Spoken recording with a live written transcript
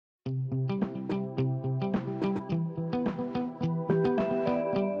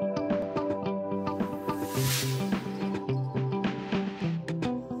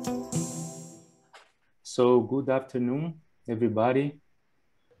So good afternoon, everybody.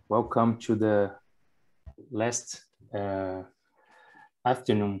 Welcome to the last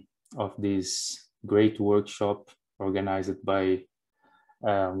afternoon of this great workshop organized by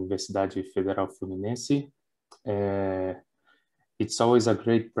Universidade Federal Fluminense. It's always a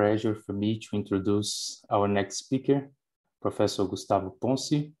great pleasure for me to introduce our next speaker, Professor Gustavo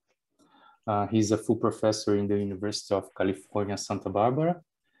Ponce. He's a full professor in the University of California, Santa Barbara,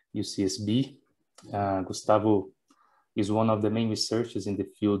 UCSB. Gustavo is one of the main researchers in the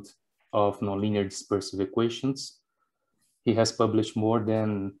field of nonlinear dispersive equations. He has published more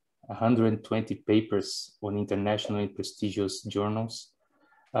than 120 papers on international and prestigious journals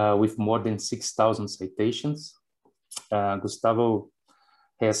with more than 6,000 citations. Gustavo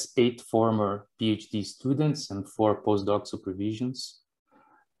has 8 former PhD students and 4 postdoc supervisions.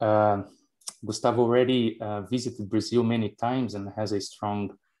 Gustavo already visited Brazil many times and has a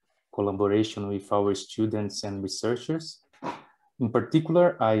strong collaboration with our students and researchers. In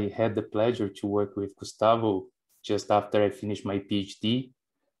particular, I had the pleasure to work with Gustavo just after I finished my PhD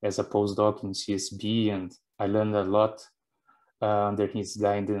as a postdoc in CSB, and I learned a lot under his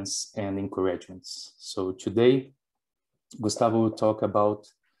guidance and encouragements. So today, Gustavo will talk about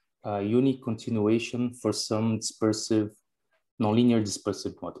unique continuation for some nonlinear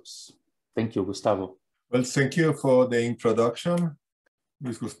dispersive models. Thank you, Gustavo. Well, thank you for the introduction,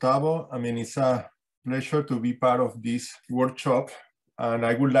 Luis Gustavo. I mean, it's a pleasure to be part of this workshop, and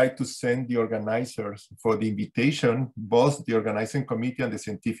I would like to thank the organizers for the invitation, both the organizing committee and the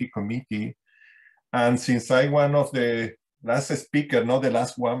scientific committee. And since I'm one of the last speakers, not the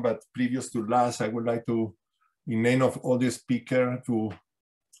last one, but previous to last, I would like to, in name of all the speakers, to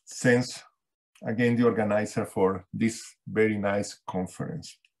thank again the organizer for this very nice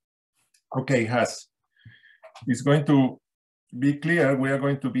conference. Okay, it's going to be clear, we are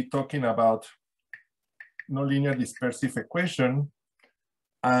going to be talking about nonlinear dispersive equation,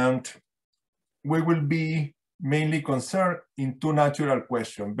 and we will be mainly concerned in 2 natural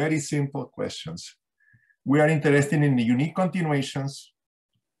questions, very simple questions. We are interested in the unique continuations,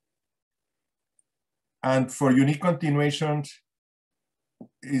 and for unique continuations,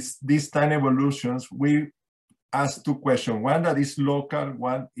 is these time evolutions, we ask 2 questions. One that is local,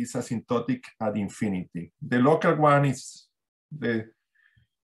 one is asymptotic at infinity. The local one is the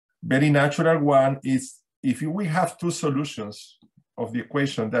very natural one is if we have 2 solutions of the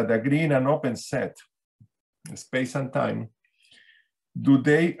equation that agree in an open set, space and time, do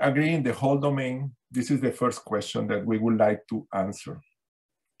they agree in the whole domain? This is the first question that we would like to answer.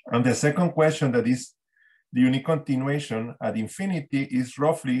 And the second question, that is the unique continuation at infinity, is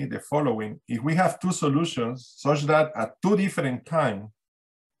roughly the following. If we have 2 solutions such that at 2 different times,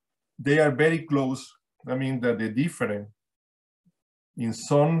 they are very close, I mean that the difference in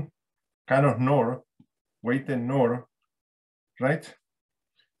some kind of norm, weighted norm, right,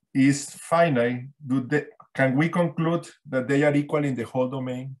 is finite, can we conclude that they are equal in the whole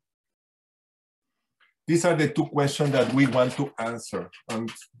domain? These are the 2 questions that we want to answer. And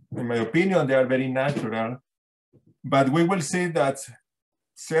in my opinion, they are very natural, but we will see that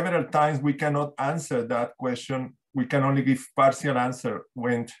several times we cannot answer that question. We can only give partial answer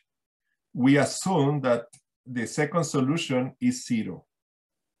when we assume that the second solution is 0.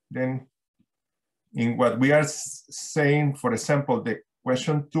 Then in what we are saying, for example, the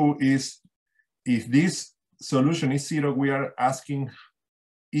question 2 is, if this solution is 0, we are asking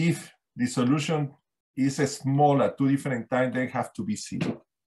if the solution is small at 2 different times, they have to be 0.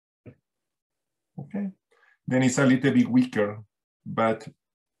 Okay, then it's a little bit weaker, but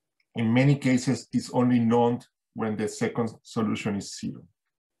in many cases, it's only known when the second solution is 0.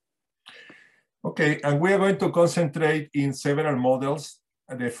 Okay, and we are going to concentrate in several models.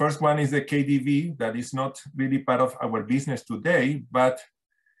 The first one is the KDV, that is not really part of our business today, but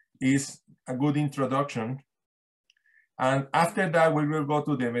is a good introduction. And after that, we will go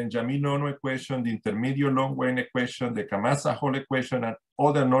to the Benjamin-Ono equation, the intermediate long-range equation, the Kamasa-Hall equation, and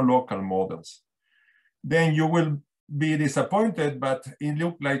other non-local models. Then you will be disappointed, but it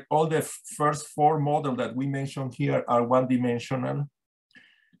looks like all the first 4 models that we mentioned here are one-dimensional,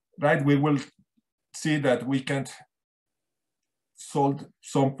 right? We will see that we can solve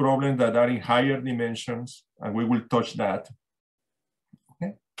some problems that are in higher dimensions, and we will touch that.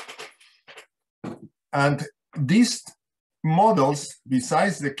 Okay. And these models,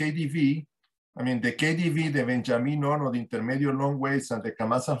 besides the KDV, I mean the KDV, the Benjamin-Ono, the intermediate long waves, and the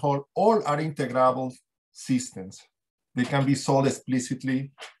Kamasa-Hall, all are integrable systems. They can be solved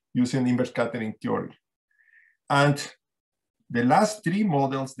explicitly using inverse scattering theory. And the last 3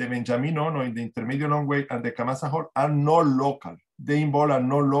 models, the Benjamin-Ono in the intermediate long wave and the Kamasa-Hall, are not local. they involve a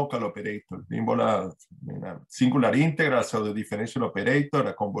non-local operator. They involve a singular integral, so the differential operator,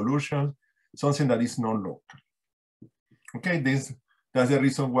 a convolution, something that is non-local. Okay, that's the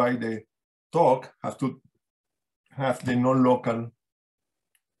reason why the talk has to have the non-local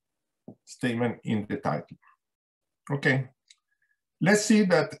statement in the title. Okay, let's see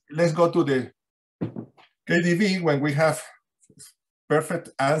that, let's go to the KDV when we have perfect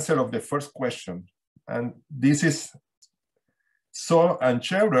answer of the first question. And this is So and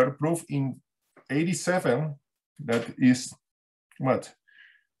Scherer proved in 87, that is what,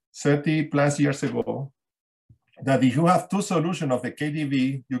 30 plus years ago, that if you have two solutions of the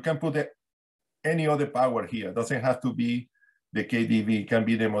KDV, you can put any other power here. It doesn't have to be the KDV. It can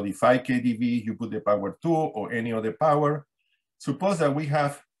be the modified KDV. You put the power 2 or any other power. Suppose that we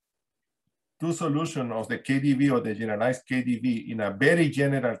have two solutions of the KDV or the generalized KDV in a very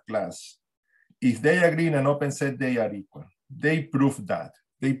general class. If they agree in an open set, they are equal. They prove that.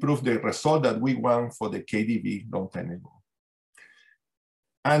 They prove the result that we want for the KDV long time ago.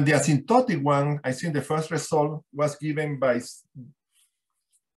 And the asymptotic one, I think the first result was given by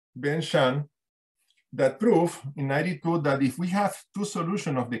Ben Shan that proved in 92 that if we have two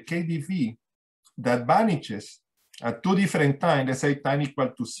solutions of the KDV that vanishes at two different times, let's say time equal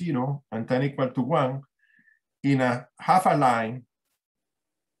to 0 and time equal to 1, in a half a line,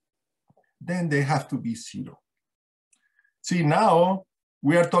 then they have to be 0. See, now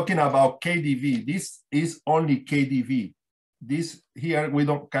we are talking about KDV. This is only KDV. This here, we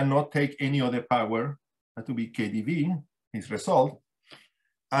cannot take any other power. It has to be KDV, his result.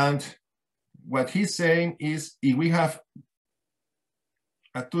 And what he's saying is if we have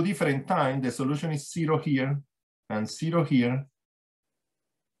at two different times, the solution is 0 here and 0 here,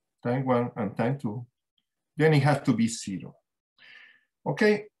 time 1 and time 2, then it has to be 0.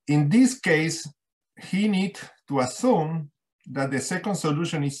 Okay, in this case, he needs to assume that the second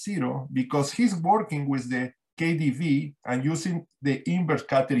solution is 0 because he's working with the KDV and using the inverse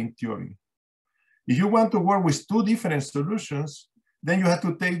scattering theory. If you want to work with two different solutions, then you have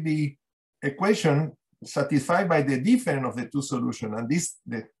to take the equation satisfied by the difference of the two solutions. And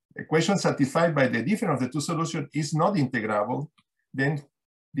the equation satisfied by the difference of the two solutions is not integrable, then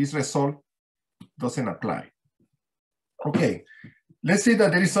this result doesn't apply. Okay, let's say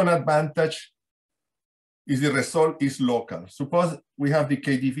that there is an advantage if the result is local. Suppose we have the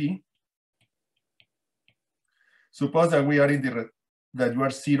KDV. Suppose that we are in that you are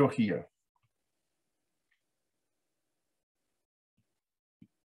 0 here.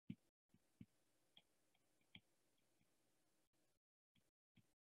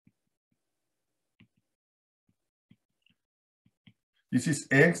 This is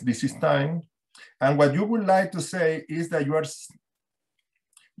X, this is time. And what you would like to say is that you are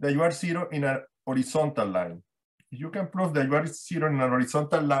 0 in a horizontal line. If you can prove that you are 0 in an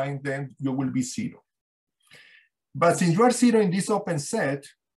horizontal line, then you will be 0. But since you are 0 in this open set,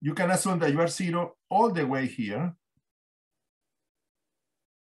 you can assume that you are 0 all the way here.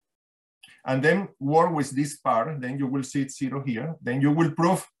 And then work with this part, then you will see it 0 here. Then you will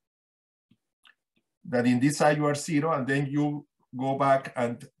prove that in this side you are 0, and then you go back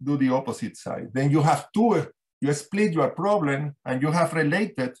and do the opposite side. Then you have two, you split your problem, and you have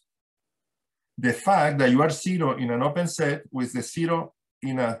related the fact that you are 0 in an open set with the 0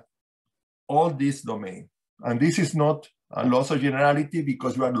 in all this domain. And this is not a loss of generality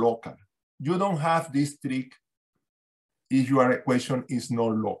because you are local. You don't have this trick if your equation is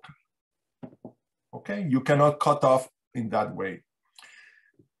not local. Okay, you cannot cut off in that way.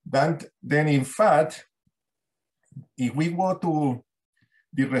 Then in fact, if we go to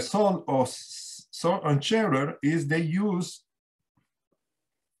the result of So and Scherer is they use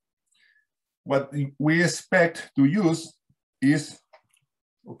what we expect to use is,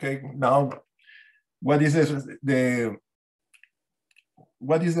 okay, now what is the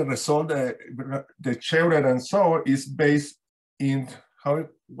result? The Scherer and so is based in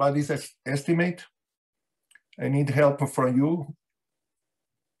what is the estimate? I need help from you.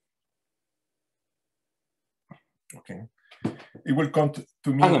 Okay, it will come to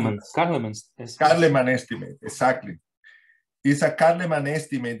me. Kahneman estimate, exactly. It's a Kahneman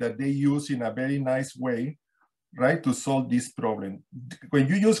estimate that they use in a very nice way, right, to solve this problem. When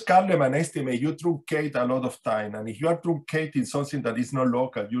you use Kahneman estimate, you truncate a lot of time. And if you are truncating something that is not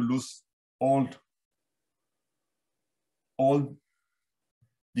local, you lose all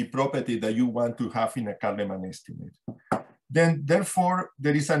the property that you want to have in a Kahneman estimate. Then, therefore,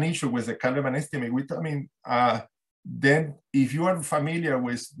 there is an issue with the Kahneman estimate. Then if you are familiar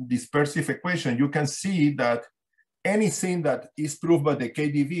with dispersive equation, you can see that anything that is proved by the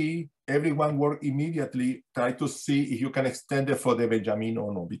KDV, everyone work immediately, try to see if you can extend it for the Benjamin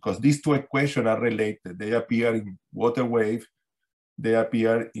Ono, because these two equations are related. They appear in water wave, they have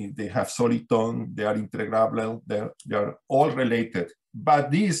soliton, they are integrable, they are all related.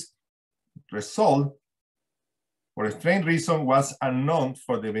 But this result, for a strange reason, was unknown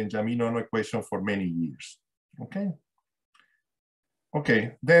for the Benjamin Ono equation for many years, okay?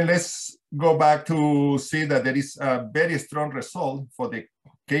 Okay, then let's go back to see that there is a very strong result for the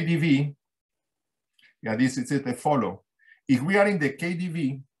KDV. Yeah, this is the follow. If we are in the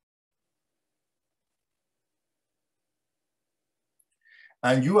KDV,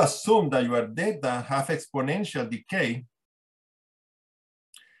 and you assume that your data have exponential decay,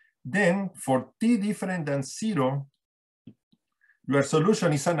 then for t different than 0, your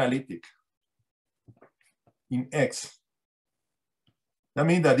solution is analytic in X. That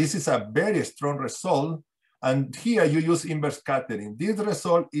means that this is a very strong result, and here you use inverse scattering. This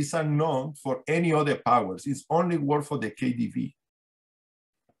result is unknown for any other powers. It's only work for the KDV.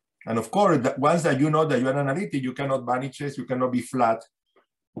 And of course, once that you know that you're an analytic, you cannot vanish, you cannot be flat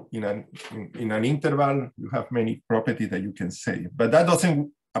in an interval. You have many properties that you can say, but that doesn't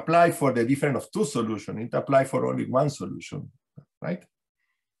apply for the difference of two solutions. It applies for only one solution, right?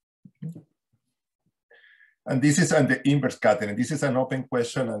 And this is the inverse scattering. This is an open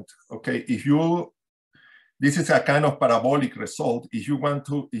question. And okay, this is a kind of parabolic result. If you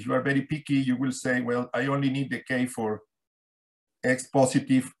are very picky, you will say, well, I only need the K for X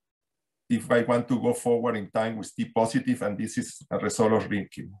positive if I want to go forward in time with T positive, and this is a result of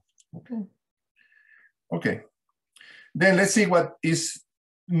Rinkin. Okay. Okay. Then let's see what is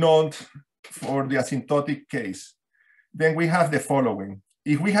known for the asymptotic case. Then we have the following.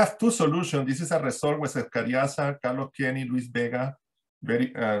 If we have two solutions, this is a result with Escariaza, Carlos Kenny, Luis Vega,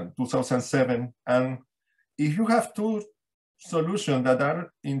 2007. And if you have two solutions that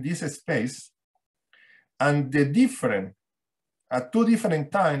are in this space, and the different, at two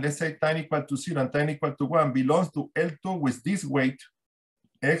different times, let's say time equal to 0 and time equal to 1, belongs to L2 with this weight,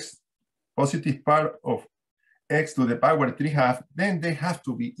 X, positive part of X to the power 3/2, then they have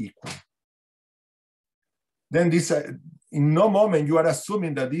to be equal. Then this, in no moment you are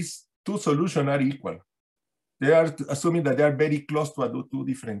assuming that these two solutions are equal. They are assuming that they are very close to a two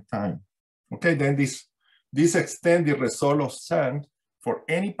different times. Okay, then this extends the result of sand for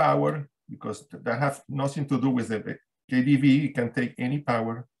any power, because that has nothing to do with the KDV. You can take any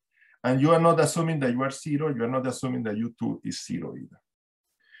power, and you are not assuming that you are 0. You are not assuming that U2 is 0 either.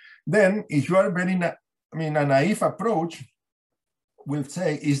 Then, if you are very, a naive approach will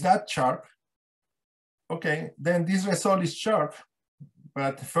say, is that sharp? Okay, then this result is sharp,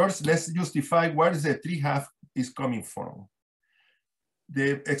 but first let's justify where the 3/2 is coming from.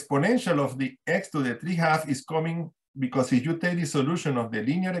 The exponential of the X to the 3/2 is coming because if you take the solution of the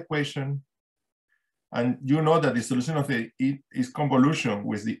linear equation, and you know that the solution of it is convolution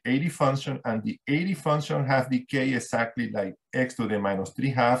with the 80 function, and the 80 function have decay exactly like X to the minus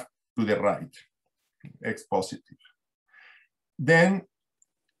 3/2 to the right, X positive. Then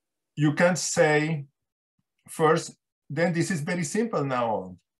you can say, first, then this is very simple now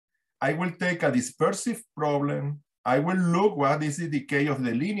on. I will take a dispersive problem. I will look what is the decay of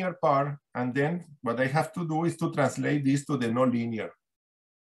the linear part, and then what I have to do is to translate this to the nonlinear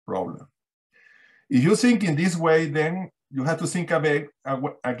problem. If you think in this way, then you have to think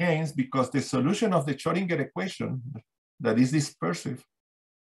against, because the solution of the Schrodinger equation that is dispersive,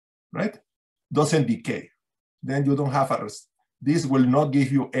 right, doesn't decay. Then you don't have this will not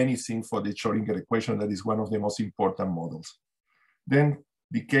give you anything for the Schrodinger equation that is one of the most important models. Then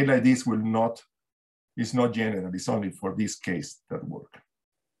decay like this is not general, it's only for this case that work.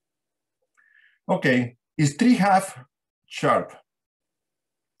 Okay, is 3/2 sharp?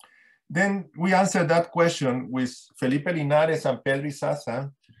 Then we answered that question with Felipe Linares and Pedro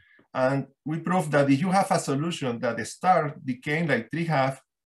Izaza, and we proved that if you have a solution that starts decaying like 3/2,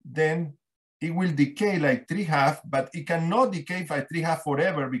 then it will decay like 3/2, but it cannot decay by 3/2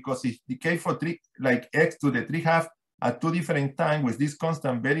 forever, because if decay for like X to the 3/2 at two different times with this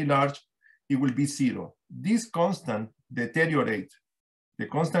constant very large, it will be 0. This constant deteriorates. The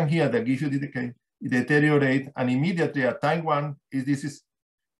constant here that gives you the decay, it deteriorates, and immediately at time 1, this is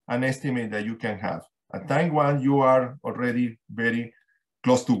an estimate that you can have. At time 1, you are already very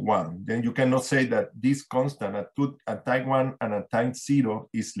close to 1. Then you cannot say that this constant at time 1 and at time 0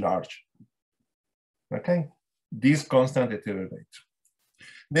 is large. Okay, this constant deteriorates.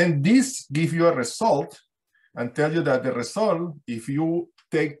 Then this gives you a result and tell you that the result, if you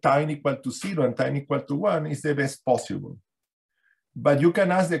take time equal to 0 and time equal to 1, is the best possible. But you can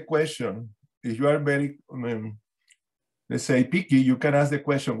ask the question, if you are very let's say picky, you can ask the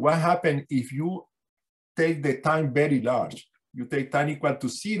question, what happens if you take the time very large? You take time equal to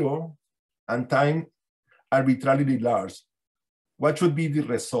 0 and time arbitrarily large. What should be the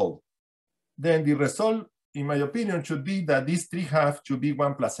result? Then the result, in my opinion, should be that this 3/2 should be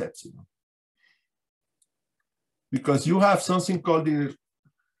 1 plus epsilon. Because you have something called the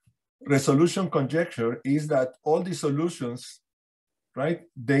resolution conjecture, is that all the solutions, right,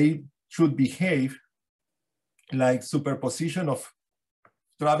 they should behave like superposition of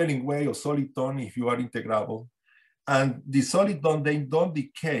traveling wave or soliton if you are integrable. And the soliton, they don't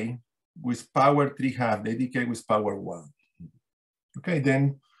decay with power 3/2, they decay with power 1. Okay,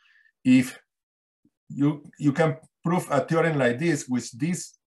 then if you can prove a theorem like this with this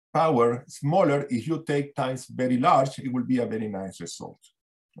power smaller, if you take times very large, it will be a very nice result.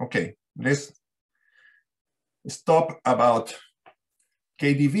 Okay, let's stop about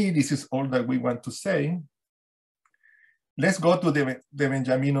KdV. This is all that we want to say. Let's go to the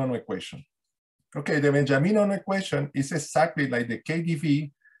Benjamin-Ono equation. Okay, the Benjamin-Ono equation is exactly like the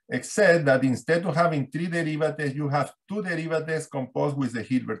KdV, except that instead of having 3 derivatives, you have 2 derivatives composed with the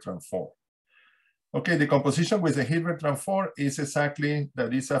Hilbert transform. Okay, the composition with the Hilbert transform is exactly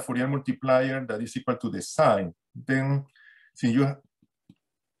that is a Fourier multiplier that is equal to the sign. Then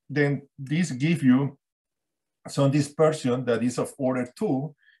this gives you some dispersion that is of order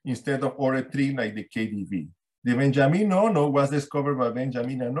 2 instead of order 3 like the KdV. The Benjamin-Ono was discovered by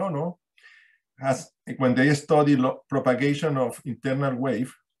Benjamin and Ono when they studied propagation of internal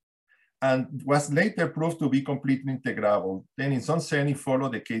wave, and was later proved to be completely integrable. Then in some sense, it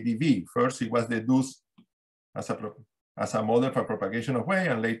followed the KdV. First, it was deduced as a model for propagation of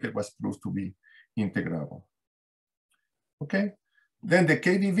wave, and later was proved to be integrable. Okay, then the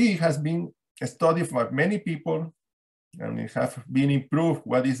KdV has been studied by many people, and it has been improved.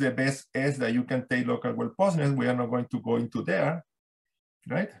 What is the best S that you can take local well postness? We are not going to go into there,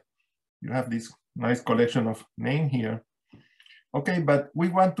 right? You have this nice collection of names here. Okay, but we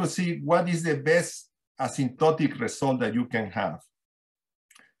want to see what is the best asymptotic result that you can have.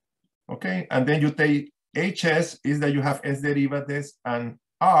 Okay, and then you take HS is that you have S derivatives, and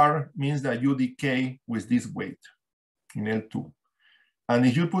R means that you decay with this weight in L2. And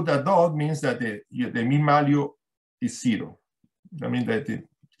if you put a dot, means that the mean value is 0. I mean that if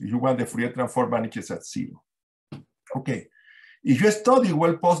you want the Fourier transform vanishes at 0. Okay, if you study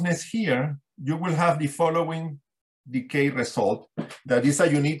well postness here, you will have the following decay result that is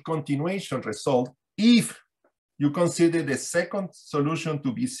a unique continuation result if you consider the second solution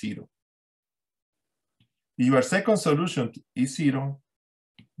to be 0. If your second solution is 0,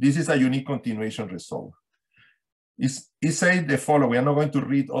 this is a unique continuation result. It says the following. I'm not going to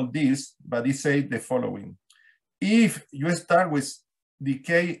read all this, but it says the following. If you start with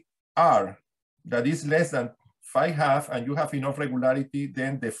decay R that is less than 5/2 and you have enough regularity,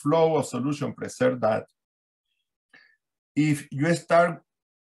 then the flow of solution preserves that. If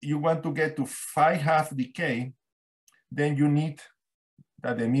you want to get to 5/2 decay, then you need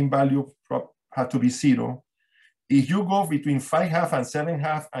that the mean value has to be 0. If you go between 5/2 and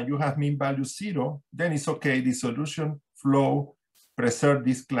 7/2 and you have mean value 0, then it's okay. The solution flow preserve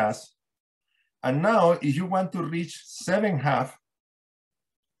this class. And now if you want to reach 7/2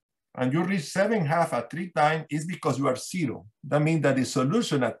 and you reach 7/2 at 3 times, it's because you are 0. That means that the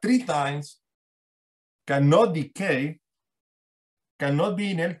solution at 3 times cannot decay, cannot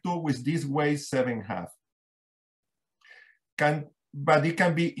be in L2 with this way 7/2. But it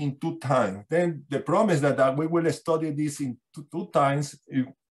can be in 2 times. Then the problem is that we will study this in two times.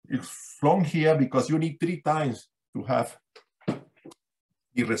 It's from here because you need 3 times to have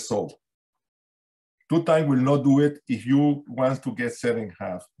the result. 2 times will not do it if you want to get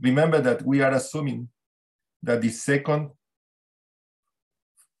 7/2. Remember that we are assuming that the second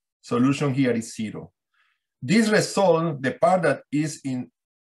solution here is 0. This result, the part that is in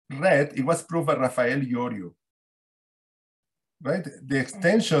red, it was proved by Rafael Iorio, right? The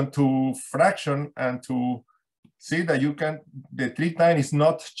extension to fraction and to see that you can, the 3 times is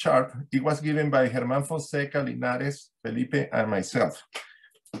not sharp. It was given by Germán Fonseca, Linares, Felipe, and myself.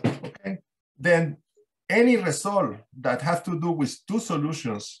 Okay, then any result that has to do with 2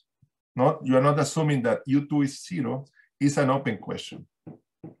 solutions, you are not assuming that U2 is 0, is an open question.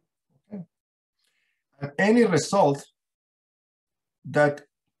 Okay. And any result that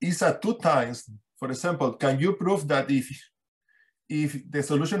is at 2 times, for example, can you prove that if the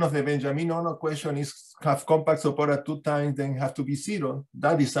solution of the Benjamin-Ono equation have compact support at 2 times, then have to be 0?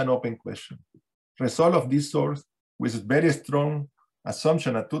 That is an open question. Result of this sort with very strong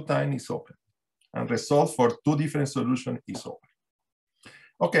assumption at 2 times is open. And result for 2 different solutions is open.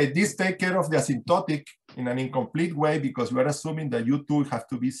 Okay, this takes care of the asymptotic in an incomplete way because we are assuming that U2 have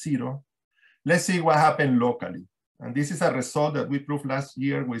to be 0. Let's see what happened locally. And this is a result that we proved last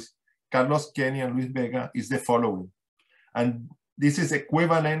year with Carlos Kenny and Luis Vega, is the following. And this is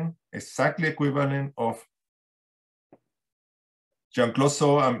equivalent, exactly equivalent of Jean-Claude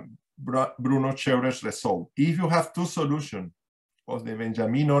So and Bruno Scheurer's result. If you have two solutions of the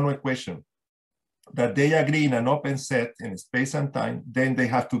Benjamin-Ono equation that they agree in an open set in space and time, then they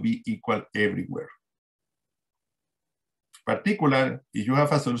have to be equal everywhere. Particularly, if you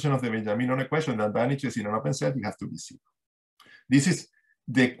have a solution of the Benjamin-Ono equation that vanishes in an open set, you have to be 0. This is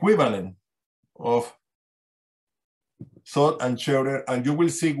the equivalent of So and Scheurer, and you will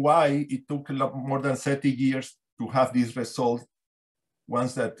see why it took a lot more than 30 years to have this result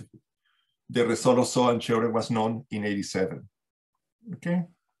once that the result of So and Scheurer was known in 87. Okay.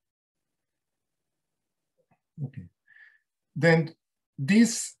 Okay. Then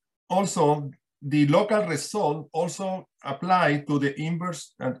this also, the local result also applied to the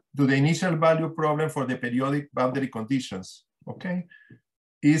inverse and to the initial value problem for the periodic boundary conditions. Okay.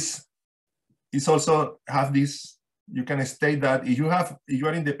 Is also have this, you can state that if you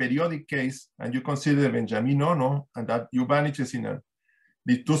are in the periodic case and you consider the Benjamin-Ono and that you vanishes in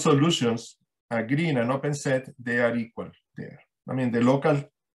the two solutions agree in an open set, they are equal there. I mean, the local,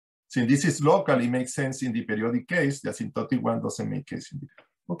 since this is local, it makes sense in the periodic case. The asymptotic one doesn't make sense.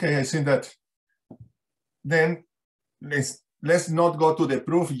 Okay, I think that then let's not go to the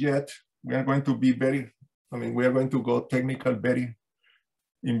proof yet. We are going to be we are going to go technical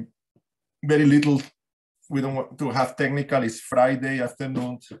in very little. We don't want to have technical. It's Friday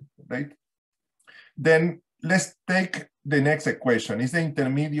afternoon, right? Then let's take the next equation. It's the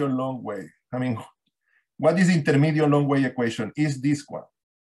intermediate long way. I mean, what is intermediate long way equation? Is this one.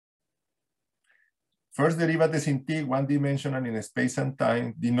 First derivatives in T, one-dimensional in space and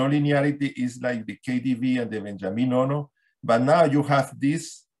time. The nonlinearity is like the KdV and the Benjamin-Ono, but now you have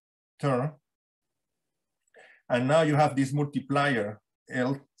this term, and now you have this multiplier,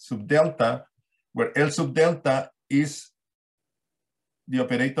 L sub delta, where L sub delta is the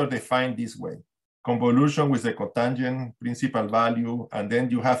operator defined this way. Convolution with the cotangent principal value, and then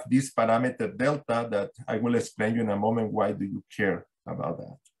you have this parameter delta that I will explain you in a moment why do you care about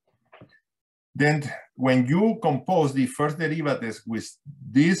that. Then when you compose the first derivatives with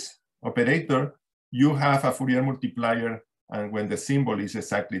this operator, you have a Fourier multiplier, and when the symbol is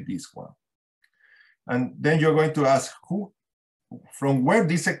exactly this one. And then you're going to ask from where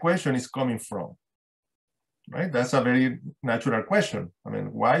this equation is coming from, right? That's a very natural question. I mean,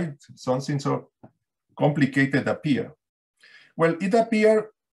 why something so complicated appear? Well, it appeared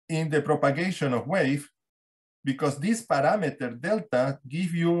in the propagation of wave because this parameter delta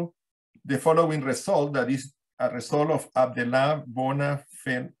gives you the following result that is a result of Abdellah, Bona,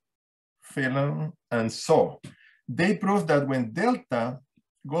 Phelan, and So. They prove that when delta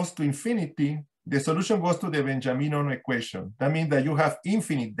goes to infinity, the solution goes to the Benjamin-Ono equation. That means that you have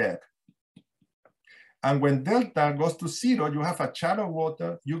infinite depth. And when delta goes to 0, you have a shallow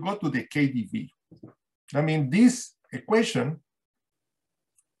water, you go to the KdV. I mean, this equation,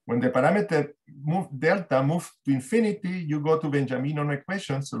 when the parameter delta moves to infinity, you go to Benjamin-Ono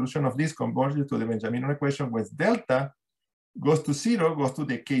equation. Solution of this converges to the Benjamin-Ono equation. When delta goes to 0, goes to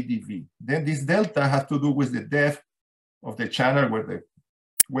the KdV. Then this delta has to do with the depth of the channel where the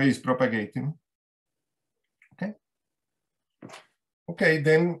wave is propagating. Okay. Okay,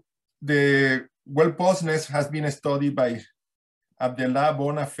 then the well-posedness has been studied by Abdellah,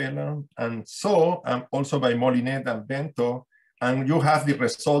 Bona, Phelan, and So, and also by Molinet and Bento. And you have the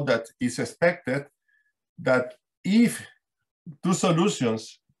result that is expected that if two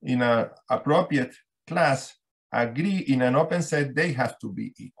solutions in an appropriate class agree in an open set, they have to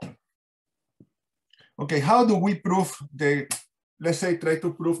be equal. Okay, how do we prove let's say try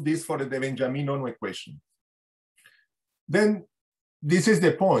to prove this for the Benjamin-Ono equation? Then this is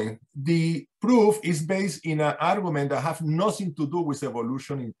the point. The proof is based in an argument that has nothing to do with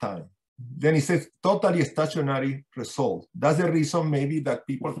evolution in time. Then it's a totally stationary result. That's the reason maybe that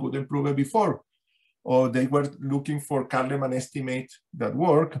people couldn't prove it before, or they were looking for Kahneman estimate that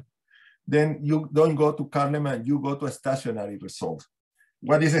work. Then you don't go to Kahneman, you go to a stationary result.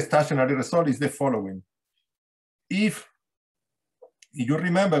 What is a stationary result is the following. If you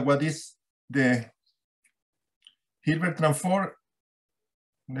remember what is the Hilbert transform,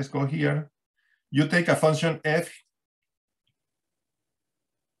 let's go here. You take a function f,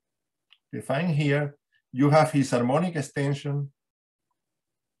 defined here. You have his harmonic extension.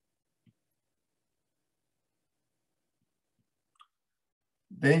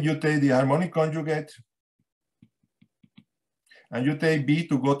 Then you take the harmonic conjugate, and you take b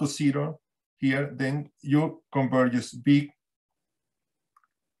to go to 0. here, then you converge B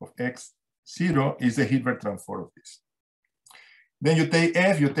of X0 is the Hilbert transform of this. Then you take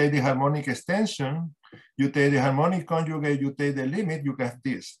F, you take the harmonic extension, you take the harmonic conjugate, you take the limit, you get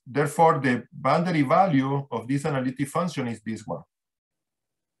this. Therefore, the boundary value of this analytic function is this one.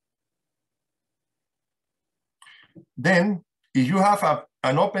 Then, if you have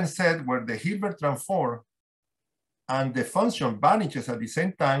an open set where the Hilbert transform and the function vanishes at the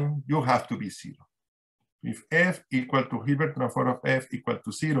same time, you have to be 0. If F equal to Hilbert transform of F equal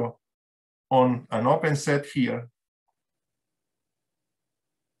to 0 on an open set here,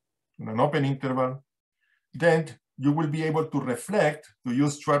 in an open interval, then you will be able to reflect, to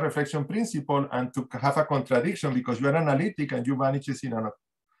use Schwartz reflection principle and to have a contradiction because you are analytic and you vanishes in an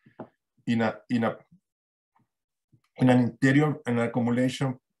interior, an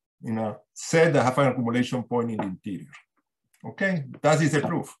accumulation, in a set that have an accumulation point in the interior. Okay, that is the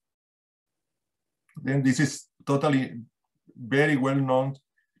proof. Then this is totally very well known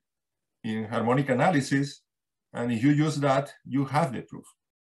in harmonic analysis. And if you use that, you have the proof.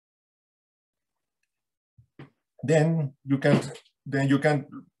 Then you can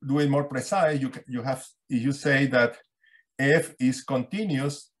do it more precise. If you say that F is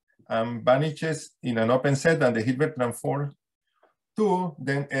continuous and vanishes in an open set and the Hilbert transform 2,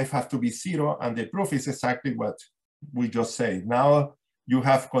 then F has to be 0, and the proof is exactly what we just said. Now you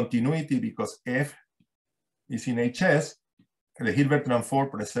have continuity because F is in HS, the Hilbert transform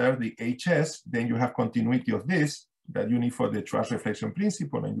preserves the HS, then you have continuity of this that you need for the Schwartz reflection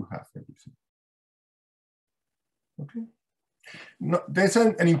principle, and you have everything. Okay. No, there's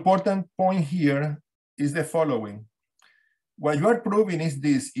an important point here is the following. What you are proving is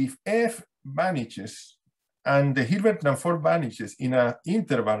this: if F vanishes and the Hilbert transform vanishes in an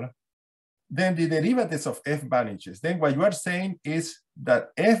interval, then the derivatives of F vanishes. Then what you are saying is that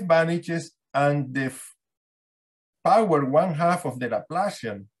F vanishes and the power 1/2 of the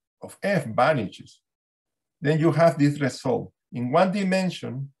Laplacian of F vanishes. Then you have this result. In one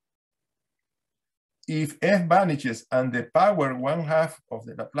dimension, if F vanishes and the power 1/2 of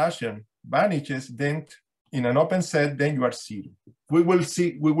the Laplacian vanishes, then in an open set, then you are 0. We will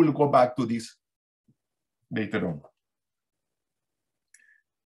see, we will go back to this later on.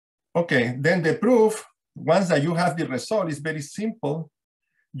 Okay, then the proof, once that you have the result, is very simple.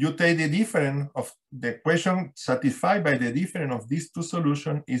 You take the difference of the equation satisfied by the difference of these two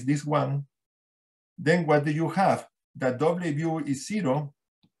solutions is this one. Then what do you have? That W is 0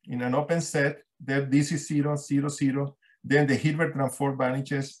 in an open set. Then this is 0, 0, 0. Then the Hilbert transform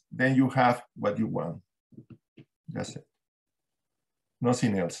vanishes. Then you have what you want. That's it.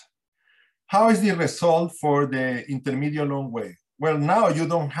 Nothing else. How is the result for the intermediate long wave? Well, now you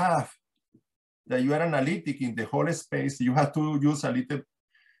don't have that you are analytic in the whole space. You have to use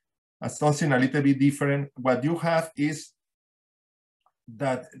something a little bit different. What you have is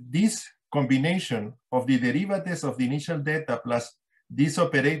that this combination of the derivatives of the initial data plus this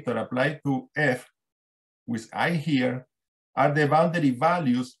operator applied to F with I here are the boundary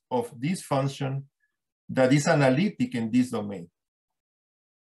values of this function that is analytic in this domain.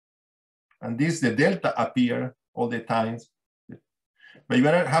 And this, the delta appear all the times. But you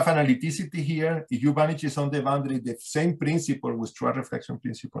have analyticity here. If you vanishes on the boundary, the same principle with Schwartz reflection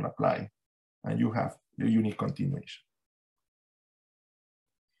principle apply, and you have the unique continuation.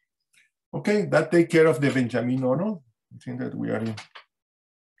 Okay, that takes care of the Benjamin Ono. I think that we are in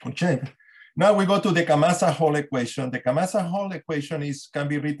good shape. Now we go to the Kamasa-Hall equation. The Kamasa-Hall equation can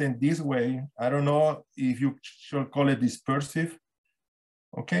be written this way. I don't know if you should call it dispersive,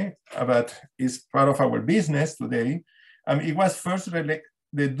 okay? But it's part of our business today. It was first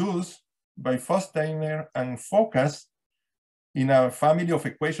deduced by Fosteiner and Focus in a family of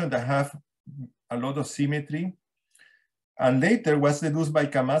equations that have a lot of symmetry. And later was deduced by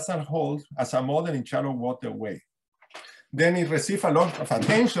Kamasa-Hall as a model in shallow water wave. Then it received a lot of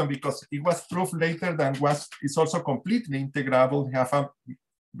attention because it was proved later that it's also completely integrable, have a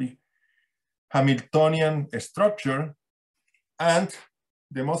Hamiltonian structure. And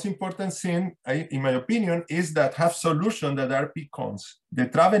the most important thing, in my opinion, is that have solutions that are P-cons. The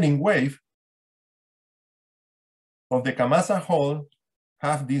traveling wave of the Kamasa-Hall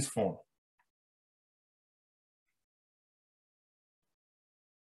have this form.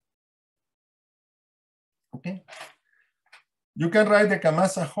 Okay. You can write the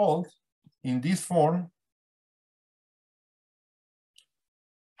Kamasa-Hall in this form.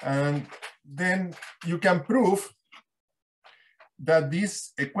 And then you can prove that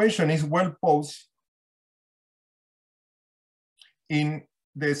this equation is well posed in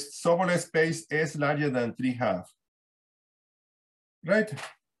the Sobolev space S larger than 3/2. Right?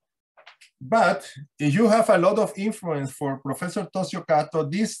 But if you have a lot of influence for Professor Toshio Kato,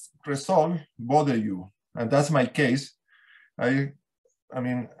 this result bother you. And that's my case. I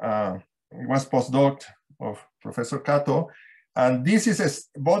mean, it was postdoc of Professor Kato. And this is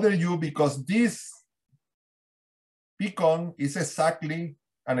bother you because this Pcon is exactly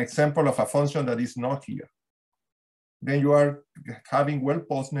an example of a function that is not here. Then you are having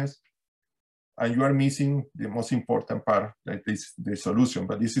well-posedness and you are missing the most important part, that is the solution.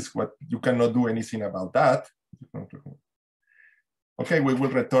 But this is what you cannot do anything about that. Okay, we will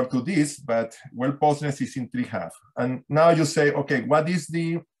return to this, but well-posedness is in 3/2. And now you say, okay, what is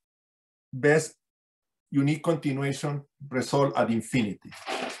the best unique continuation result at infinity?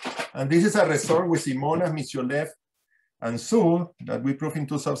 And this is a result with Simona, Misiolev, and Su that we proved in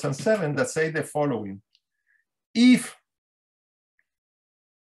 2007 that say the following. If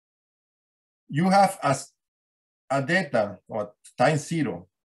you have as a data or time 0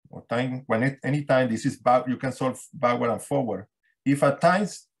 or time when any time this is back, you can solve backward and forward. If at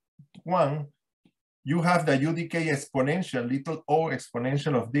times 1, you have the UDK exponential, little o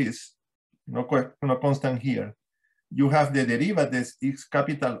exponential of this, no constant here. You have the derivatives x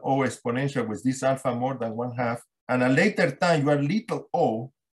capital O exponential with this alpha more than 1/2. And a later time, you are little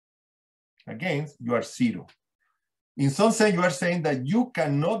o, again, you are 0. In some sense, you are saying that you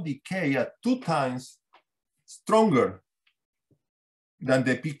cannot decay at 2 times stronger than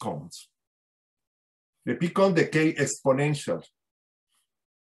the Pcons. The Pcon decay exponential,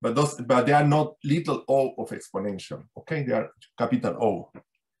 but they are not little o of exponential. Okay, they are capital O.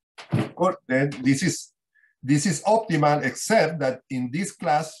 Of course, then this is optimal, except that in this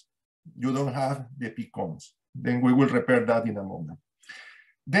class you don't have the Pcons. Then we will repair that in a moment.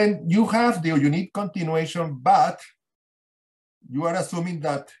 Then you have the unique continuation, but you are assuming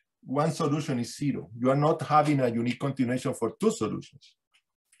that one solution is 0. You are not having a unique continuation for 2 solutions.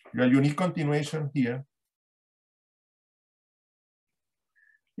 Your unique continuation here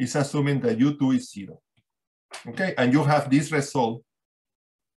is assuming that U2 is 0. Okay, and you have this result.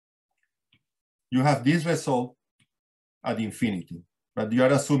 You have this result at infinity, but you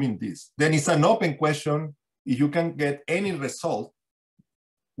are assuming this. Then it's an open question if you can get any result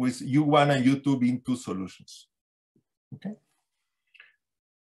with U1 and U2 being 2 solutions. Okay.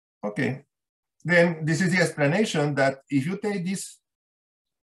 Okay. Then this is the explanation that if you take this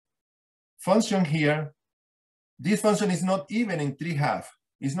function here, this function is not even in 3/2.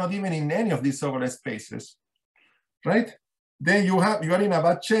 It's not even in any of these overlap spaces, right? Then you are in a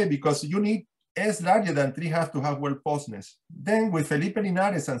bad shape because you need S larger than 3/2 to have well-posedness. Then with Felipe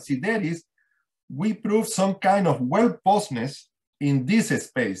Linares and Sideris, we prove some kind of well-posedness in this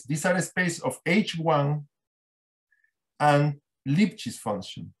space. These are a space of H1 and Lipschitz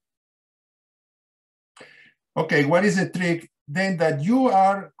function. Okay, what is the trick? Then that you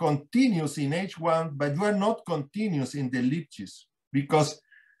are continuous in H1, but you are not continuous in the Lipschitz, because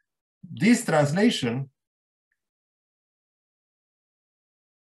this translation,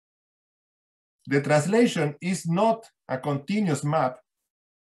 the translation is not a continuous map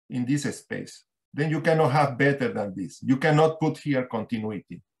in this space. Then you cannot have better than this. You cannot put here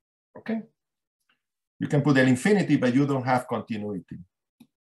continuity, okay? You can put an infinity, but you don't have continuity.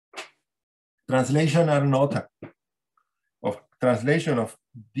 Translation are not, translation of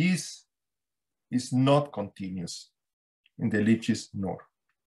this is not continuous in the Lipschitz nor.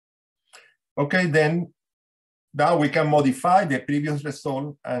 Okay, then now we can modify the previous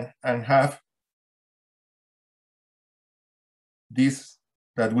result and have this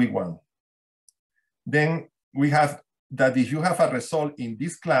that we want. Then we have that if you have a result in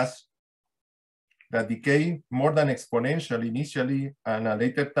this class that decay more than exponential initially and a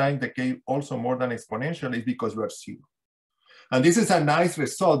later time decay also more than exponential, is because you are 0. And this is a nice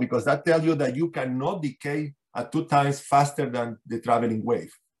result because that tells you that you cannot decay at 2 times faster than the traveling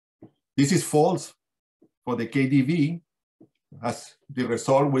wave. This is false for the KDV, as the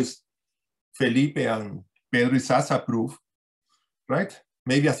result with Felipe and Pedro Isaza proof, right?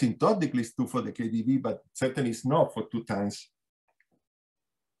 Maybe asymptotically it's 2 for the KDV, but certainly it's not for 2 times.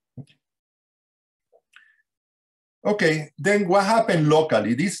 Okay, then what happened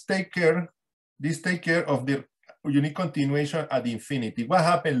locally? This take care of the unique continuation at infinity. What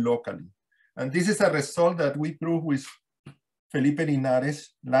happened locally? And this is a result that we proved with Felipe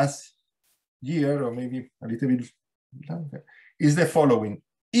Linares last year, or maybe a little bit longer, is the following.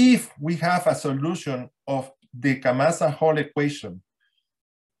 If we have a solution of the Kamasa-Hall equation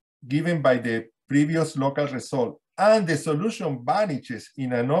given by the previous local result, and the solution vanishes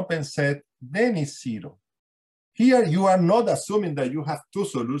in an open set, then it's 0. Here, you are not assuming that you have 2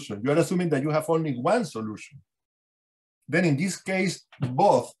 solutions. You are assuming that you have only 1 solution. Then in this case,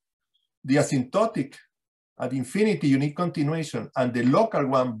 both the asymptotic at infinity unique continuation and the local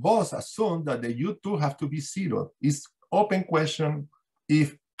one both assume that the U2 have to be 0. It's open question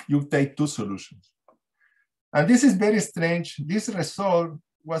if you take two solutions. And this is very strange. This result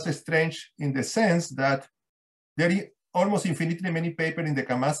was strange in the sense that there is almost infinitely many papers in the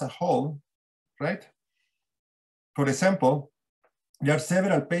Kamasa Hall, right? For example, there are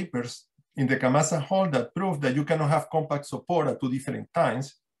several papers in the Kamasa Hall that prove that you cannot have compact support at 2 different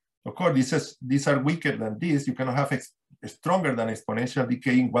times. Of course, these are weaker than this. You cannot have stronger than exponential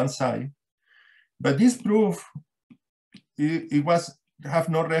decay in one side. But this proof, it was have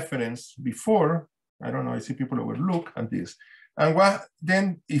no reference before. I don't know, I see people overlook at this. And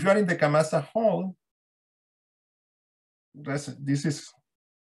then if you are in the Kamasa Hall, this is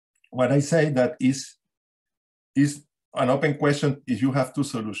what I say that is an open question if you have two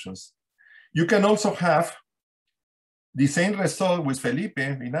solutions. You can also have the same result with Felipe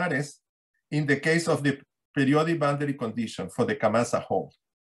Linares in the case of the periodic boundary condition for the Kamasa Hall.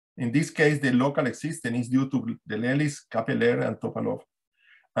 In this case, the local existence is due to the Lelis, Capeller, and Topalov.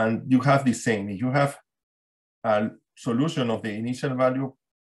 And you have the same. If you have a solution of the initial value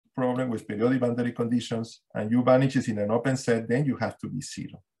problem with periodic boundary conditions and U vanishes in an open set, then you have to be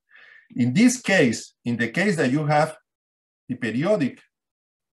 0. In this case, in the case that you have the periodic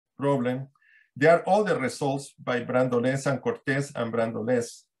problem, there are other results by Brandoles and Cortez and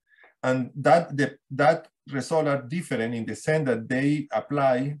Brandoles. And that result are different in the sense that they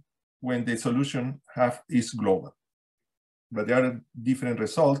apply when the solution is global. But there are different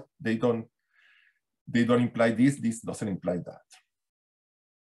results. They don't imply this doesn't imply that.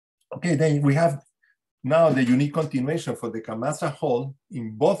 Okay, then we have now the unique continuation for the Kamasa Hall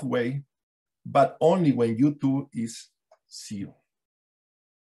in both ways, but only when U2 is 0.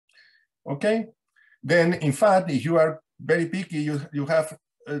 Okay, then in fact, if you are very picky, you have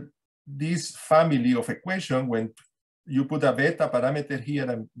this family of equation when you put a beta parameter here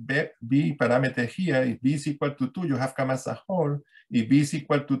and B parameter here. If B is equal to 2, you have Kamasa Hall. If B is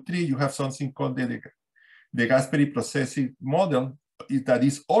equal to 3, you have something called the Gasperi processing model that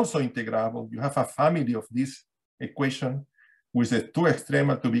is also integrable. You have a family of this equation with the two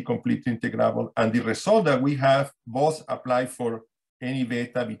extrema to be completely integrable. And the result that we have both apply for any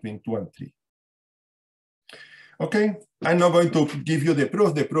beta between 2 and 3. Okay, I'm not going to give you the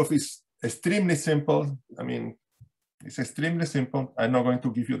proof. The proof is extremely simple. I mean, it's extremely simple. I'm not going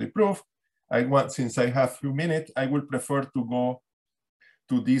to give you the proof. Since I have a few minutes, I will prefer to go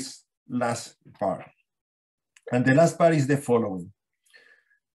to this last part. And the last part is the following.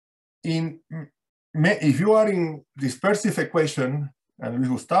 If you are in dispersive equation, and Luis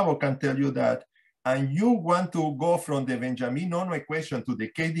Gustavo can tell you that, and you want to go from the Benjamin-Ono equation to the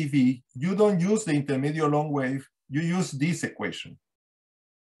KdV, you don't use the intermediate long wave, you use this equation.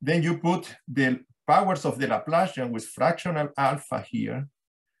 Then you put the powers of the Laplacian with fractional alpha here,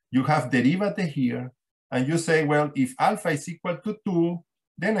 you have derivative here, and you say, well, if alpha is equal to 2,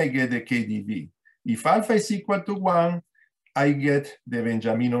 then I get the KdV. If alpha is equal to 1, I get the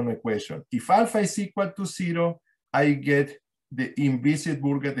Benjamin-Ono equation. If alpha is equal to 0, I get the implicit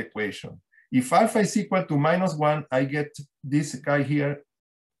Burger equation. If alpha is equal to -1, I get this guy here.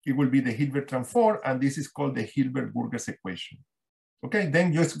 It will be the Hilbert transform, and this is called the Hilbert-Burgers equation. Okay,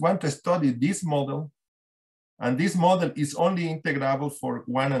 then you just want to study this model, and this model is only integrable for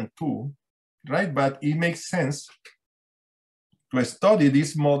 1 and 2, right? But it makes sense to study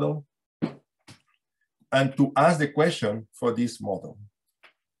this model and to ask the question for this model.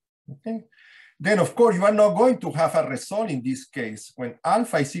 Okay. Then, of course, you are not going to have a result in this case when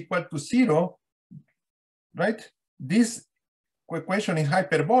alpha is equal to 0, right? This equation is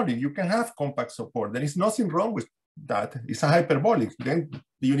hyperbolic. You can have compact support. There is nothing wrong with that. It's a hyperbolic. Then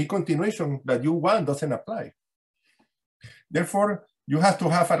the unique continuation that you want doesn't apply. Therefore, you have to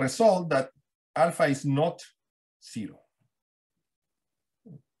have a result that alpha is not 0.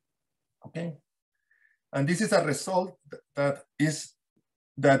 Okay? And this is a result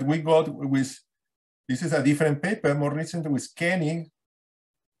that we got with, this is a different paper, more recently with Kenny,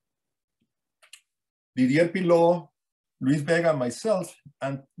 Didier Pilot, Luis Vega, and myself,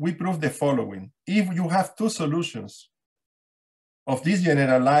 and we proved the following. If you have two solutions of this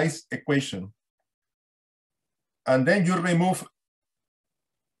generalized equation, and then you remove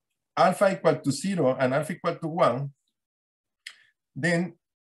alpha equal to 0 and alpha equal to 1, then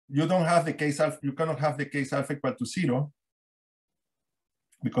you don't have the case alpha, you cannot have the case alpha equal to 0,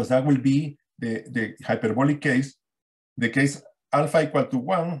 because that will be the hyperbolic case. The case alpha equal to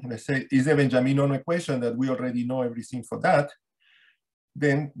 1, let's say, is the Benjamin-Ono equation that we already know everything for that.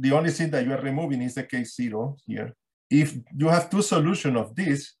 Then the only thing that you are removing is the case 0 here. If you have two solutions of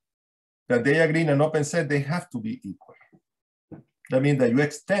this, that they agree in an open set, they have to be equal. That means that you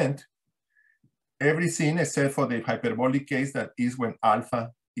extend everything except for the hyperbolic case, that is when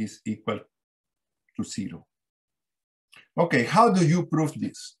alpha is equal to 0. Okay, how do you prove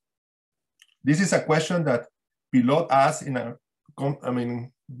this? This is a question that Pilot asked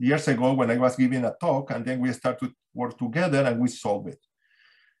years ago when I was giving a talk, and then we started to work together and we solved it,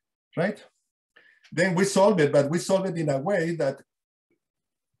 right? Then we solved it, but we solved it in a way that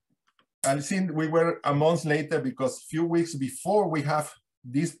I think we were a month later, because a few weeks before we have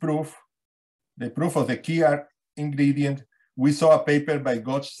this proof, the proof of the key ingredient, we saw a paper by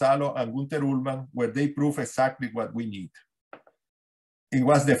Gotch, Salo, and Gunther Ullmann where they prove exactly what we need. It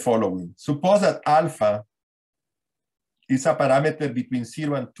was the following. Suppose that alpha is a parameter between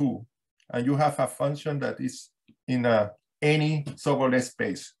 0 and 2, and you have a function that is in any sub-OLE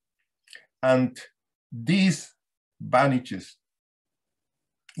space. And this vanishes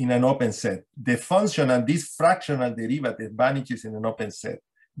in an open set. The function and this fractional derivative vanishes in an open set.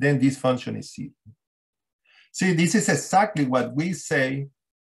 Then this function is 0. See, this is exactly what we say.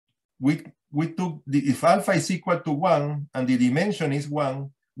 We took if alpha is equal to 1 and the dimension is 1,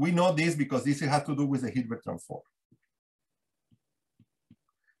 we know this because this has to do with the Hilbert transform.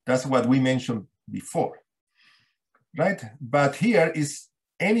 That's what we mentioned before, right? But here is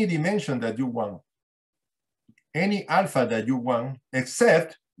any dimension that you want, any alpha that you want,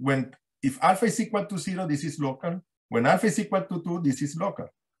 except when, if alpha is equal to 0, this is local. When alpha is equal to 2, this is local,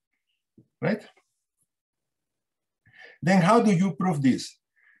 right? Then how do you prove this?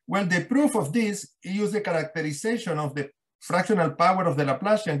 Well, the proof of this, you use the characterization of the fractional power of the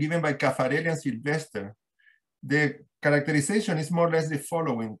Laplacian given by Caffarelli and Sylvester. The characterization is more or less the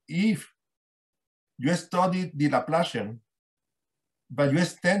following. If you studied the Laplacian, but you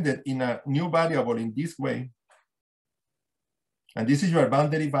extend it in a new variable in this way, and this is your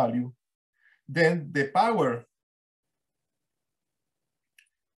boundary value, then the power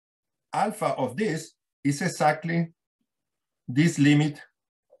alpha of this is exactly this limit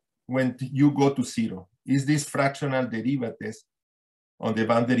when you go to 0. Is this fractional derivatives on the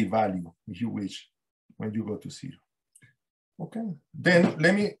boundary value, if you wish, when you go to 0. Okay. Then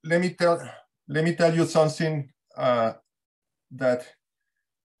let me tell you something that.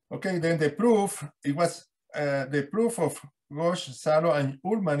 Okay. Then the proof, it was the proof of Gauche, Salo, and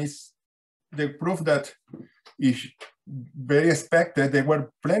Ullmann is the proof that is very expected. There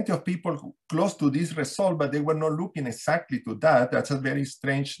were plenty of people close to this result, but they were not looking exactly to that. That's very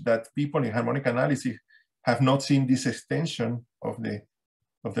strange that people in harmonic analysis have not seen this extension of the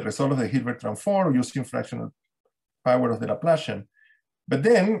result of the Hilbert transform using fractional power of the Laplacian. But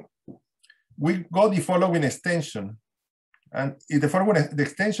then we got the following extension. And the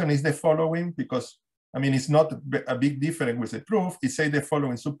extension is the following, because I mean, it's not a big difference with the proof. It says the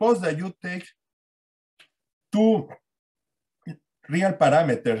following. Suppose that you take two real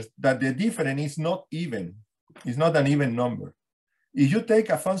parameters that the difference is not even. It's not an even number. If you take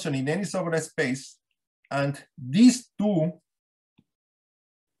a function in any sub-OLE space and these two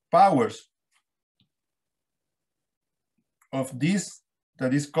powers of this,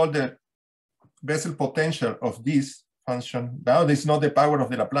 that is called the Bessel potential of this function. Now there's not the power of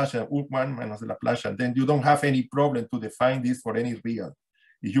the Laplacian, U1 minus the Laplacian. Then you don't have any problem to define this for any real.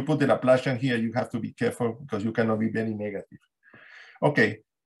 If you put the Laplacian here, you have to be careful because you cannot be very negative. Okay,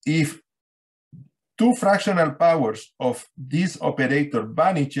 if two fractional powers of this operator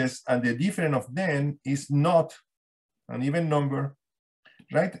vanishes and the difference of them is not an even number,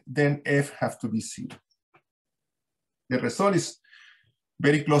 right? Then F has to be 0. The result is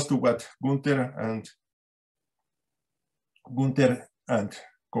very close to what Gunther and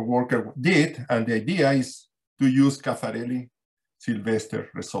co-worker did, and the idea is to use Caffarelli-Sylvester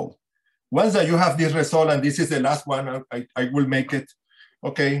result. Once that you have this result, and this is the last one, I will make it,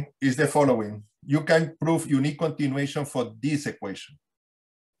 okay, is the following. You can prove unique continuation for this equation.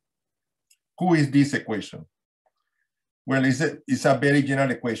 Who is this equation? Well, it's a very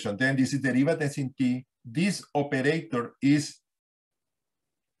general equation. Then this is derivatives in T. This operator is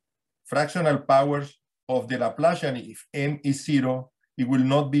fractional powers of the Laplacian. If M is 0, it will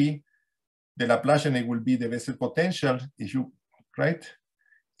not be the Laplacian, it will be the Bessel potential, if you, right?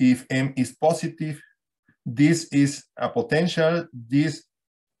 If M is positive, this is a potential, this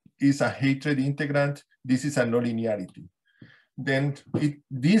is a hatred integrand, this is a nonlinearity. Then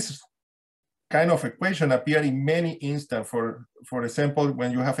this kind of equation appear in many instances. For example,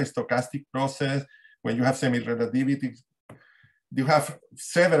 when you have a stochastic process, when you have semi-relativity, you have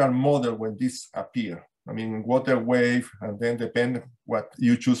several models when this appear. I mean, water wave, and then depend what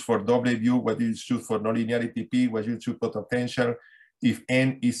you choose for W, what you choose for nonlinearity P, what you choose for potential. if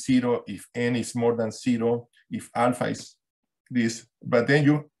n is 0, if n is more than 0, if alpha is this. But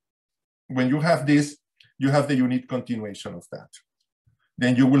then when you have this, you have the unique continuation of that.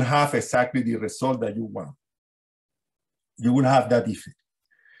 Then you will have exactly the result that you want. You will have that effect.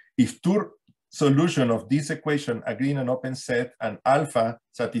 If two solutions of this equation agree in an open set and alpha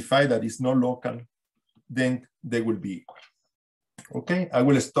satisfy that is not local, then they will be equal. Okay, I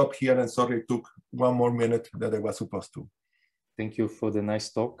will stop here, and sorry it took one more minute that I was supposed to. Thank you for the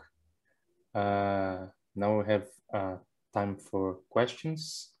nice talk. Now we have time for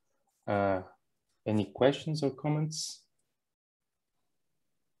questions. Any questions or comments?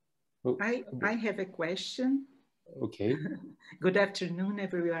 Oh. I have a question. Okay. Good afternoon,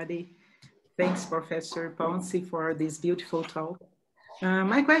 everybody. Thanks, Professor Ponce, for this beautiful talk.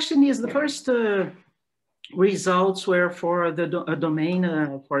 My question is, the first results were for the domain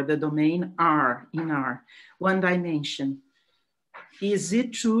R in R, one dimension. Is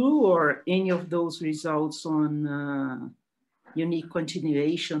it true, or any of those results on unique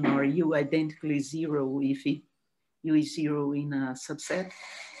continuation, or U identically 0 if U is 0 in a subset?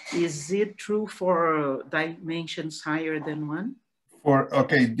 Is it true for dimensions higher than 1? What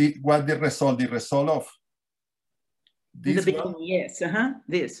the result? The result of this? In the beginning, one? Yes.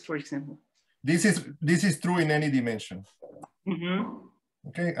 This, for example. This is true in any dimension. Mm-hmm.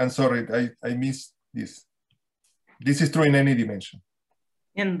 Okay, I'm sorry, I missed this. This is true in any dimension.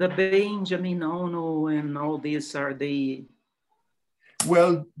 And the Benjamin Ono and all these, are they?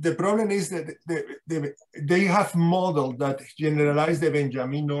 Well, the problem is that they have models that generalize the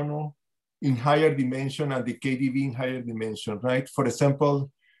Benjamin Ono in higher dimension and the KDV in higher dimension, right? For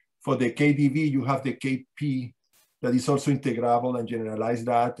example, for the KDV, you have the KP that is also integrable and generalize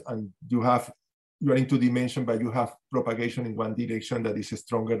that, and you are in two dimension, but you have propagation in one direction that is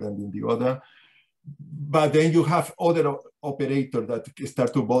stronger than in the other. But then you have other operators that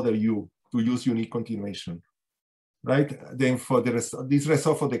start to bother you to use unique continuation, right? Then for this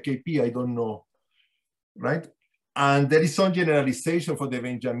result for the KP, I don't know, right? And there is some generalization for the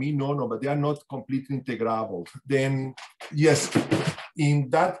Benjamin Ono, but they are not completely integrable. Then, yes, in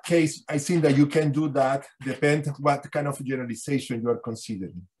that case, I think that you can do that, depend what kind of generalization you are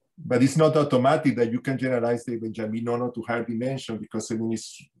considering. But it's not automatic that you can generalize the Benjamin Ono to higher dimension, because I mean,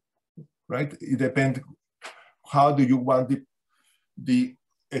 it's, right? It depends how do you want the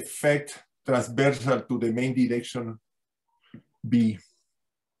effect transversal to the main direction be.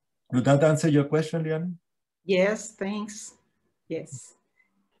 Did that answer your question, Liane? Yes, thanks. Yes.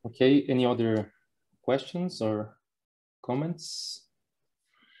 Okay, any other questions or comments?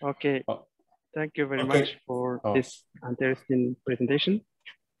 Okay, thank you very much for this interesting presentation.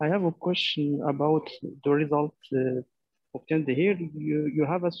 I have a question about the result obtained here. You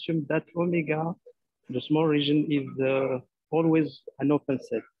have assumed that omega, the small region, is always an open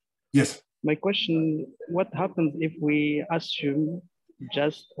set. Yes. My question, what happens if we assume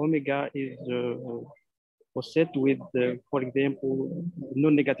just omega is a set with, for example,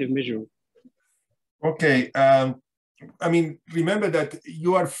 non-negative measure? Okay, I mean, remember that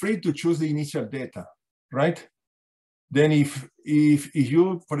you are free to choose the initial data, right? Then if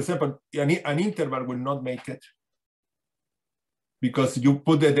you, for example, an interval will not make it because you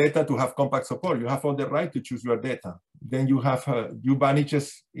put the data to have compact support. You have all the right to choose your data. Then you have you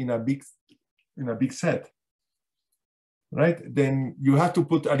vanishes in a big set, right? Then you have to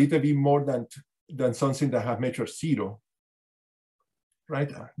put a little bit more than something that have measured 0,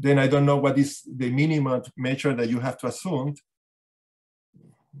 right? Then I don't know what is the minimum measure that you have to assume.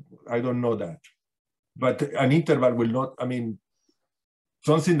 I don't know that. But an interval will not, I mean,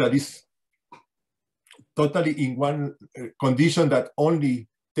 something that is totally in one condition that only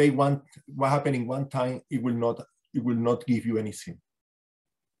take what happened in one time, it will not give you anything.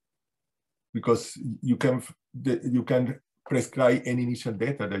 Because you can prescribe any initial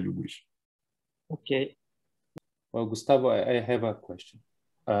data that you wish. Okay. Well, Gustavo, I have a question.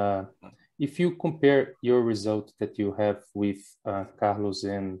 If you compare your result that you have with Carlos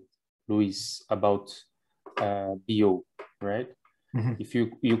and Luis about BO, right? Mm-hmm. If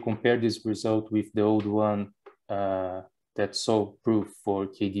you compare this result with the old one that saw proof for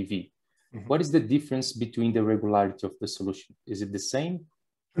KDV, mm-hmm. What is the difference between the regularity of the solution? Is it the same?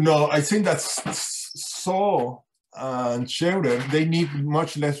 No, I think that's so and Schroeder, they need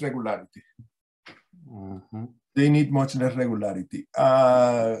much less regularity. Mm-hmm. They need much less regularity.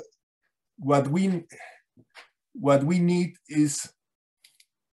 What we need is,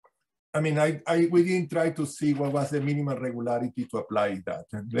 I mean, we didn't try to see what was the minimum regularity to apply that.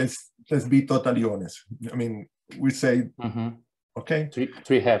 And let's be totally honest. I mean, we say, mm-hmm. Okay,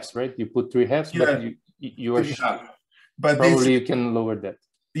 three halves, right? You put 3 halves, yeah, but you are But probably you can lower that.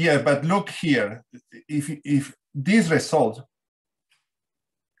 Yeah, but look here, if this result,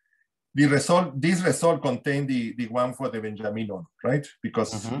 this result contains the one for the Benjamin, right?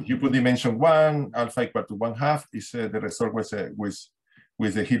 Because if you put dimension 1, alpha equal to 1/2, is the result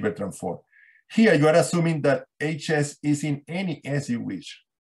with the Hilbert transform. Here you are assuming that HS is in any S you wish.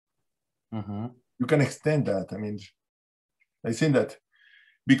 You can extend that. I mean, I think that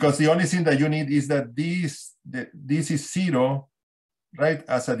because the only thing that you need is that this is 0, right,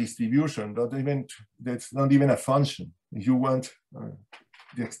 as a distribution. That's not even a function. If you want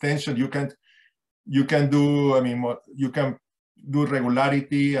the extension, you can do. I mean, you can do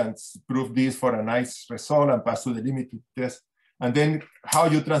regularity and prove this for a nice result and pass to the limit test. And then how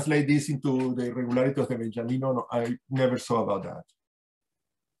you translate this into the regularity of the Benjamin, I never saw about that.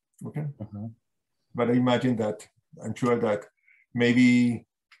 Okay. But I imagine that, I'm sure that maybe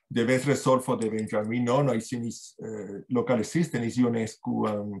the best result for the Benjamin I think is local existence is Ionescu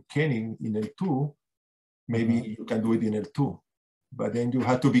and Kenning in L2. Maybe you can do it in L2. But then you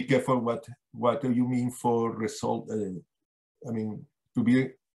have to be careful what do you mean for result. I mean, to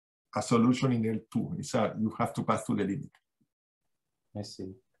be a solution in L2, you have to pass to the limit. I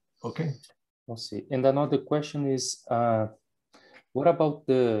see. Okay. I see. And another question is, what about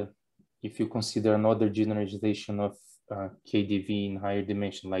if you consider another generalization of KDV in higher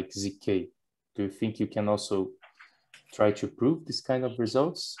dimension, like ZK, do you think you can also try to prove this kind of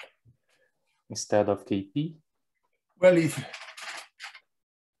results instead of KP? Well, if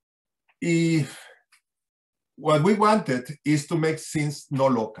what we wanted is to make things no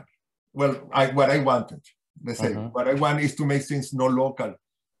local. Well, what I wanted, let's say, what I want is to make things no local.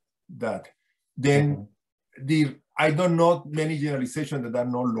 Then I don't know many generalizations that are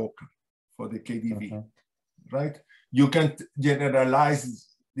no local for the KDV, right? You can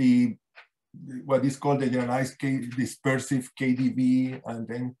generalize what is called the generalized dispersive KDV,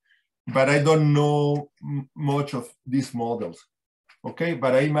 but I don't know much of these models. Okay,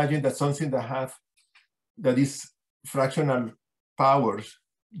 but I imagine that something that is fractional powers,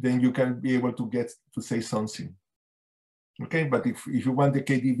 then you can be able to get to say something. Okay, but if you want the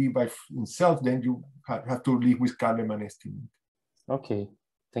KDV by itself, then you have to live with Kahneman estimate. Okay,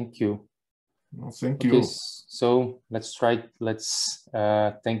 thank you. No, thank you. So let's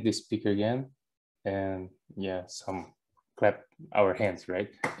thank the speaker again, and clap our hands,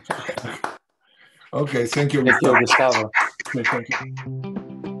 right? Okay, thank you, Thank you, Gustavo. Gustavo. Thank you.